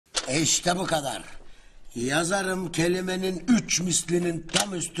İşte bu kadar. Yazarım kelimenin 3 mislinin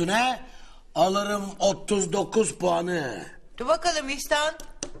tam üstüne, alırım 39 puanı. Dur bakalım İhsan.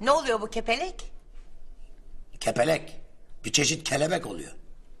 Ne oluyor bu kepelek? Kepelek bir çeşit kelebek oluyor.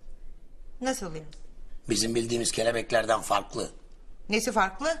 Nasıl oluyor? Bizim bildiğimiz kelebeklerden farklı. Nesi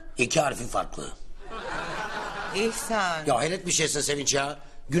farklı? 2 harfi farklı. İhsan. Ya hayret bir şeysin Sevinç ya.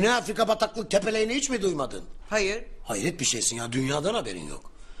 Güney Afrika bataklık tepeleğini hiç mi duymadın? Hayır. Hayret bir şeysin ya, dünyadan haberin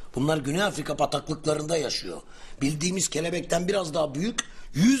yok. Bunlar Güney Afrika bataklıklarında yaşıyor. Bildiğimiz kelebekten biraz daha büyük,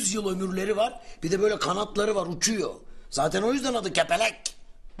 100 yıl ömürleri var. Bir de böyle kanatları var, uçuyor. Zaten o yüzden adı kepelek.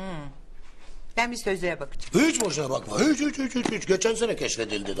 Ben bir sözlüğe bakacağım. Hiç boşuna bakma, hiç. Geçen sene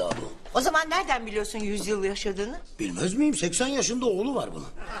keşfedildi daha bu. O zaman nereden biliyorsun 100 yıl yaşadığını? Bilmez miyim, 80 yaşında oğlu var bunun.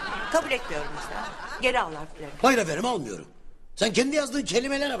 Kabul etmiyorum İhsan. Geri al harflerini. Hayır efendim, almıyorum. Sen kendi yazdığın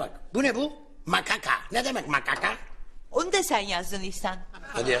kelimelere bak. Bu ne bu? Makaka. Ne demek makaka? Onu da sen yazdın İhsan.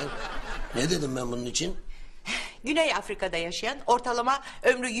 Hadi ya. Ne dedim ben bunun için? Güney Afrika'da yaşayan, ortalama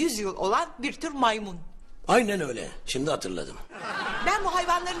ömrü 100 yıl olan bir tür maymun. Aynen öyle. Şimdi hatırladım. Ben bu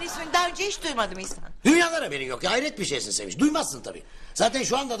hayvanların ismini daha önce hiç duymadım İhsan. Dünyadan haberin yok ya. Hayret bir şeysin Sevinç. Duymazsın tabii. Zaten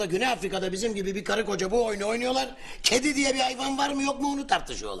şu anda da Güney Afrika'da bizim gibi bir karı koca bu oyunu oynuyorlar. Kedi diye bir hayvan var mı yok mu onu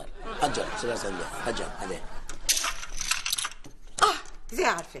tartışıyorlar. Hadi canım, sıra sende. Hadi canım, hadi. Ah, Z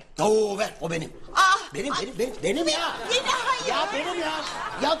harfi. Oo, ver, o benim. Ah, benim ya. Yine hayır. Ya benim ya.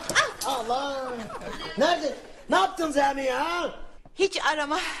 Ya Allah. Nerede? Ne yaptın Zemi ya? Hiç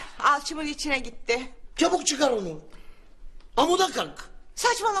arama, alçımın içine gitti. Çabuk çıkar onu. Amuda kalk.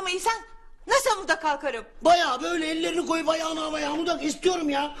 Saçmalama İhsan. Nasıl amuda kalkarım? Bayağı böyle ellerini koyup ayağını havaya, amuda istiyorum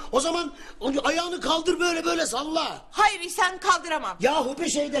ya. O zaman ayağını kaldır, böyle salla. Hayır İhsan, kaldıramam. Yahu bir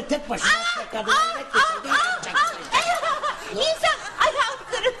şeyde tek başına. İhsan, ayağım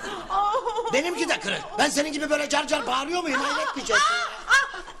kırık. Benimki de kırık. Ben senin gibi böyle car car bağırıyor muyum? Hayret bir şeysin.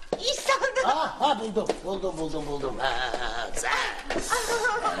 İhsan. Buldum. Güzel.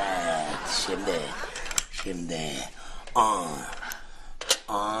 Evet, şimdi.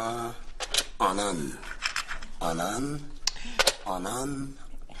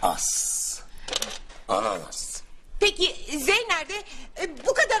 Ananas. Peki Z nerede?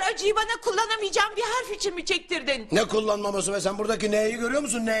 Bu kadar acıyı bana kullanamayacağım bir harf için mi çektirdin? Ne kullanmaması be, sen buradaki neyi görüyor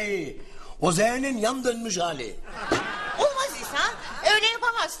musun, neyi? O Z'nin yan dönmüş hali. Olmaz İhsan, öyle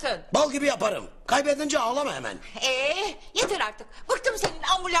yapamazsın. Bal gibi yaparım. Kaybedince ağlama hemen. Yeter artık. Bıktım senin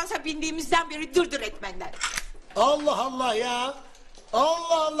ambulansa bindiğimizden beri dırdır etmenden. Allah ya.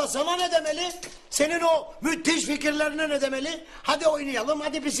 Allah, sana ne demeli? Senin o müthiş fikirlerine ne demeli? Hadi oynayalım,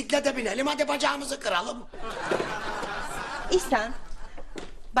 hadi bisiklete binelim, hadi bacağımızı kıralım. İhsan,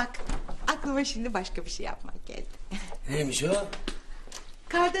 bak aklıma şimdi başka bir şey yapmak geldi. Neymiş o?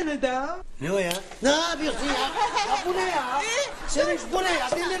 Kardan adam. Ne o ya? Ne yapıyorsun ya? Ya bu ne ya? Senin bu ne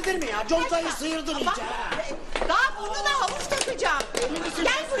ya? Delirdin mi ya? Contayı sıyırdın iyice. Daha bunu da havuç takacağım.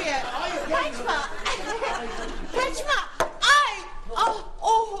 Gel buraya. Hayır, kaçma. Kaçma. Ay.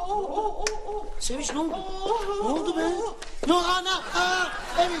 Oh. Sevinç, ne oldu? Ne oldu be? Ne ana?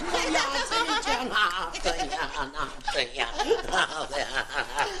 Evet ya, Sevinç ya. Ne yaptın ya?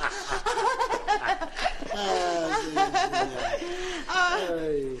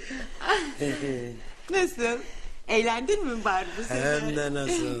 Nasıl? Eğlendin mi bari bu sefer? Hem de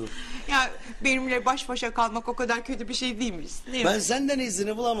nasıl? Ya benimle baş başa kalmak o kadar kötü bir şey değilmiş. Değil mi? Ben senden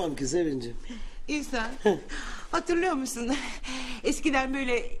iyisini bulamam ki Sevincim. İhsan, hatırlıyor musun? Eskiden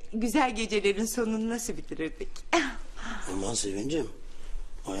böyle güzel gecelerin sonunu nasıl bitirirdik? Aman Sevincim,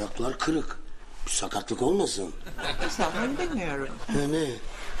 ayaklar kırık. Bir sakatlık olmasın. Sanırım demiyorum. Ne?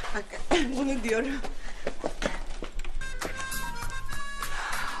 Bak bunu diyorum.